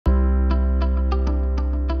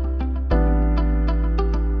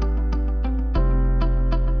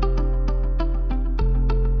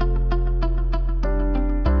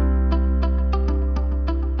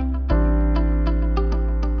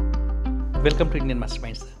Welcome to Indian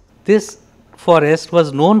Masterminds. This forest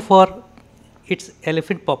was known for its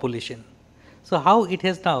elephant population. So how it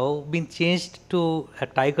has now been changed to a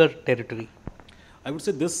tiger territory? I would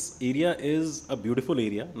say this area is a beautiful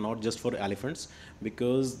area, not just for elephants,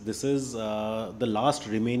 because this is the last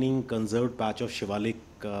remaining conserved patch of Shivalik,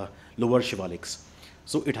 lower Shivaliks.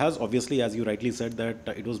 So it has obviously, as you rightly said, that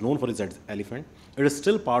it was known for its elephant. It is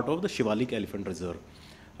still part of the Shivalik Elephant Reserve.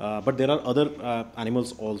 But there are other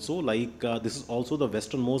animals also, like this is also the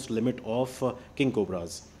westernmost limit of king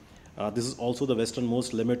cobras. This is also the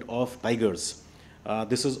westernmost limit of tigers.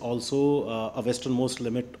 This is also a westernmost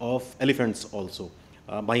limit of elephants also,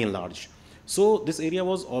 by and large. So this area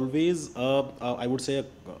was always, I would say,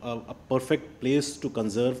 a perfect place to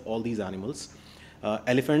conserve all these animals.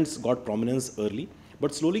 Elephants got prominence early,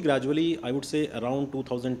 but slowly, gradually, I would say around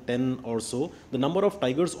 2010 or so, the number of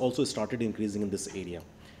tigers also started increasing in this area,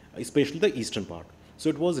 especially the eastern part. So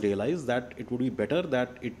it was realized that it would be better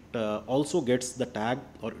that it also gets the tag,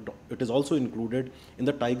 or it is also included in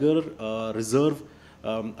the tiger reserve,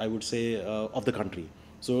 I would say, of the country.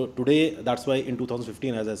 So today, that's why in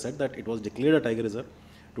 2015, as I said, that it was declared a tiger reserve.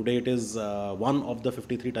 Today it is one of the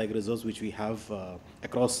 53 tiger reserves which we have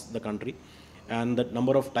across the country. And the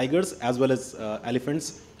number of tigers as well as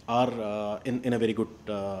elephants are in a very good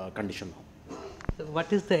condition now. So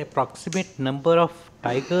what is the approximate number of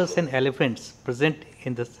tigers and elephants present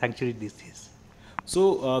in the sanctuary these days?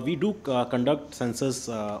 So we do conduct census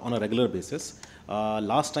on a regular basis.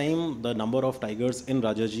 Last time the number of tigers in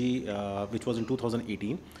Rajaji, which was in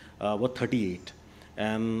 2018, were 38.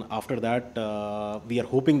 And after that, we are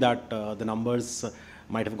hoping that the numbers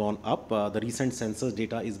might have gone up. The recent census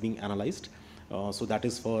data is being analyzed. So that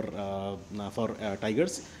is for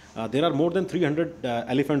tigers. There are more than 300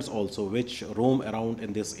 elephants also which roam around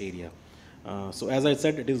in this area. So as I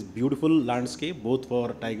said, it is beautiful landscape both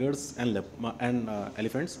for tigers and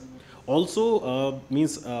elephants. Also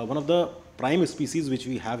means one of the prime species which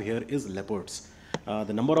we have here is leopards.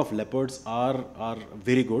 The number of leopards are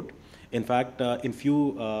very good. In fact, in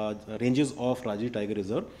few ranges of Rajaji Tiger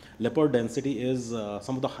Reserve, leopard density is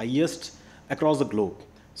some of the highest across the globe.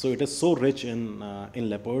 So it is so rich in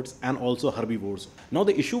leopards and also herbivores. Now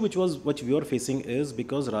the issue which we were facing is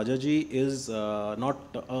because Rajaji is not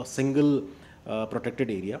a single protected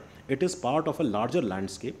area. It is part of a larger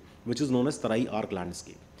landscape which is known as Tarai Arc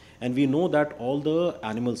landscape. And we know that all the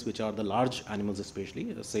animals which are the large animals,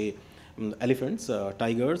 especially say elephants,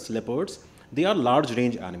 tigers, leopards, they are large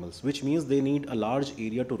range animals, which means they need a large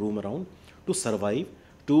area to roam around, to survive,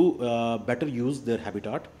 to better use their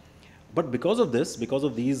habitat. But because of this, because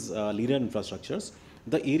of these linear infrastructures,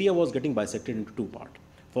 the area was getting bisected into two parts.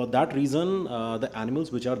 For that reason, the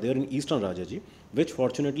animals which are there in eastern Rajaji, which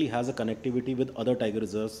fortunately has a connectivity with other tiger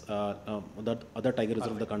reserves, other tiger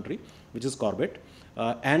reserve of the country, which is Corbett,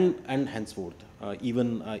 and henceforth,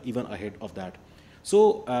 even ahead of that.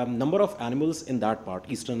 So number of animals in that part,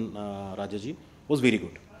 eastern Rajaji, was very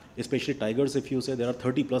good. Especially tigers, if you say there are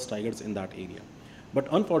 30 plus tigers in that area. But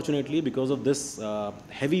unfortunately, because of this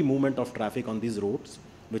heavy movement of traffic on these roads,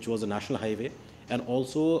 which was a national highway, and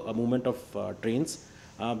also a movement of trains,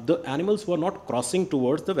 the animals were not crossing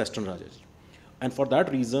towards the western Rajaji. And for that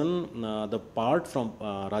reason, the part from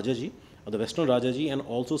Rajaji, the western Rajaji, and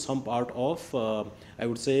also some part of, I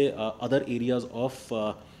would say, other areas of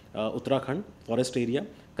Uttarakhand, forest area,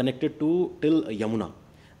 connected to till Yamuna.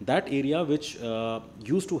 That area which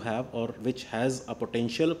used to have, or which has a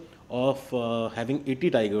potential of having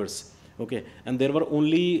 80 tigers, okay, and there were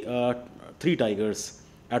only 3 tigers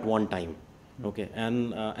at one time, okay,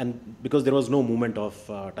 and because there was no movement of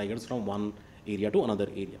tigers from one area to another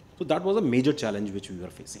area. So that was a major challenge which we were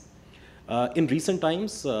facing. In recent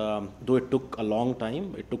times, though it took a long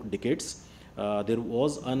time, it took decades, there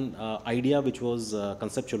was an idea which was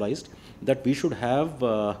conceptualized that we should have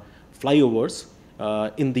flyovers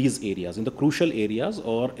in these areas, in the crucial areas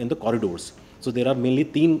or in the corridors. So there are mainly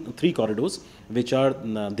three corridors which are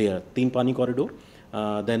there. Teen Pani corridor,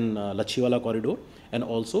 then Lachiwala corridor, and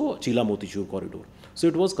also Chila Motichur corridor. So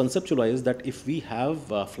it was conceptualized that if we have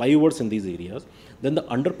flyovers in these areas, then the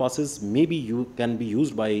underpasses can be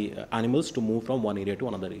used by animals to move from one area to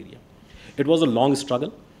another area. It was a long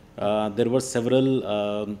struggle. There were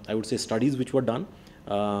several, I would say, studies which were done,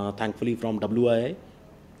 thankfully from WII.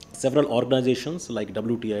 Several organizations like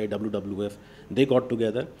WTI, WWF, they got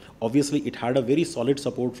together. Obviously, it had a very solid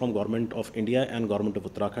support from Government of India and Government of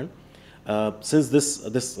Uttarakhand. Since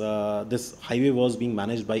this highway was being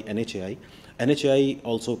managed by NHAI, NHAI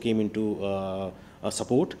also came into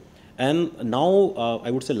support. And now,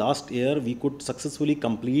 I would say last year, we could successfully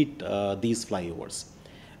complete these flyovers.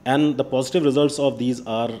 And the positive results of these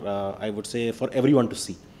are, I would say, for everyone to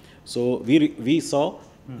see. So we saw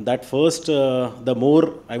that first, the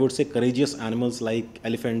more, I would say, courageous animals like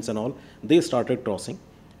elephants and all, they started crossing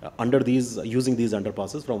under these, using these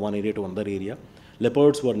underpasses from one area to another area.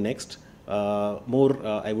 Leopards were next. More,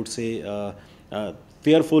 I would say,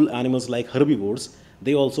 fearful animals like herbivores,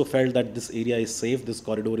 they also felt that this area is safe, this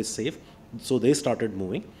corridor is safe, so they started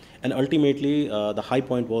moving. And ultimately, the high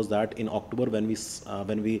point was that in October, when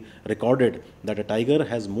we recorded that a tiger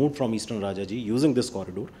has moved from Eastern Rajaji using this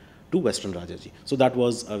corridor to Western Rajaji. So that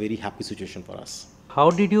was a very happy situation for us. How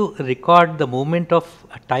did you record the movement of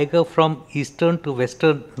a tiger from eastern to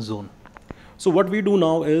western zone? So what we do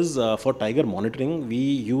now is, for tiger monitoring, we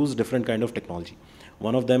use different kind of technology.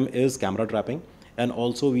 One of them is camera trapping, and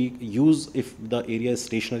also we use, if the area is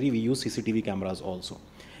stationary, we use CCTV cameras also.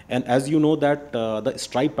 And as you know that the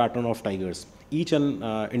stripe pattern of tigers, each and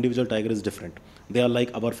individual tiger is different. They are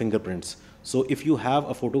like our fingerprints. So if you have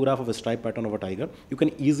a photograph of a stripe pattern of a tiger, you can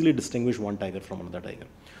easily distinguish one tiger from another tiger.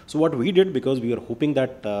 So what we did, because we were hoping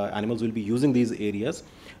that animals will be using these areas,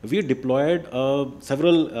 we deployed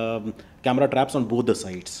several camera traps on both the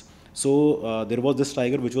sides. So there was this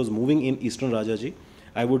tiger which was moving in Eastern Rajaji.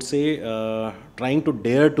 I would say trying to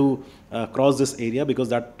dare to cross this area, because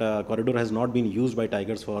that corridor has not been used by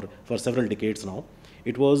tigers for several decades now.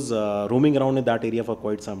 It was roaming around in that area for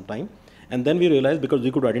quite some time. And then we realized, because we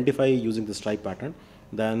could identify using the stripe pattern,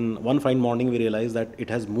 then one fine morning we realized that it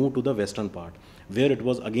has moved to the western part, where it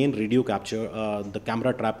was again radio capture, the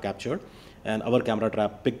camera trap captured, and our camera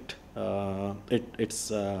trap picked its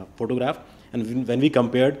photograph. And when we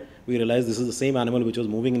compared, we realized this is the same animal which was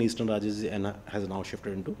moving in Eastern Rajaji and has now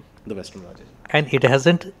shifted into the Western Rajaji. And it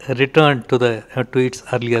hasn't returned to the to its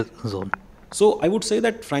earlier zone. So I would say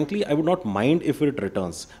that, frankly, I would not mind if it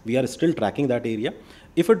returns. We are still tracking that area.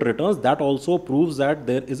 If it returns, that also proves that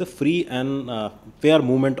there is a free and fair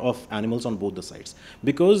movement of animals on both the sides.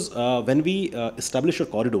 Because when we establish a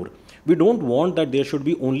corridor, we don't want that there should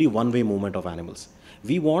be only one-way movement of animals.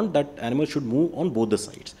 We want that animals should move on both the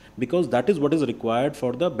sides, because that is what is required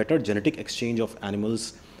for the better genetic exchange of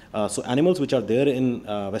animals. So animals which are there in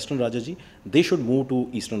Western Rajaji, they should move to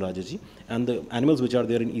Eastern Rajaji, and the animals which are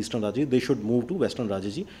there in Eastern Rajaji, they should move to Western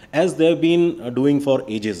Rajaji, as they have been doing for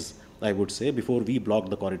ages, I would say, before we blocked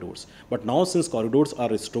the corridors. But now, since corridors are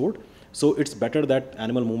restored, so it's better that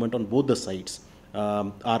animal movement on both the sides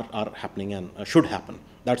are happening and should happen.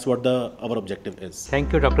 That's what our objective is.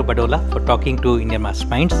 Thank you, Dr. Badola, for talking to Indian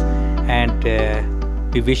Masterminds,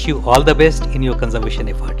 and we wish you all the best in your conservation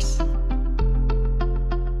efforts.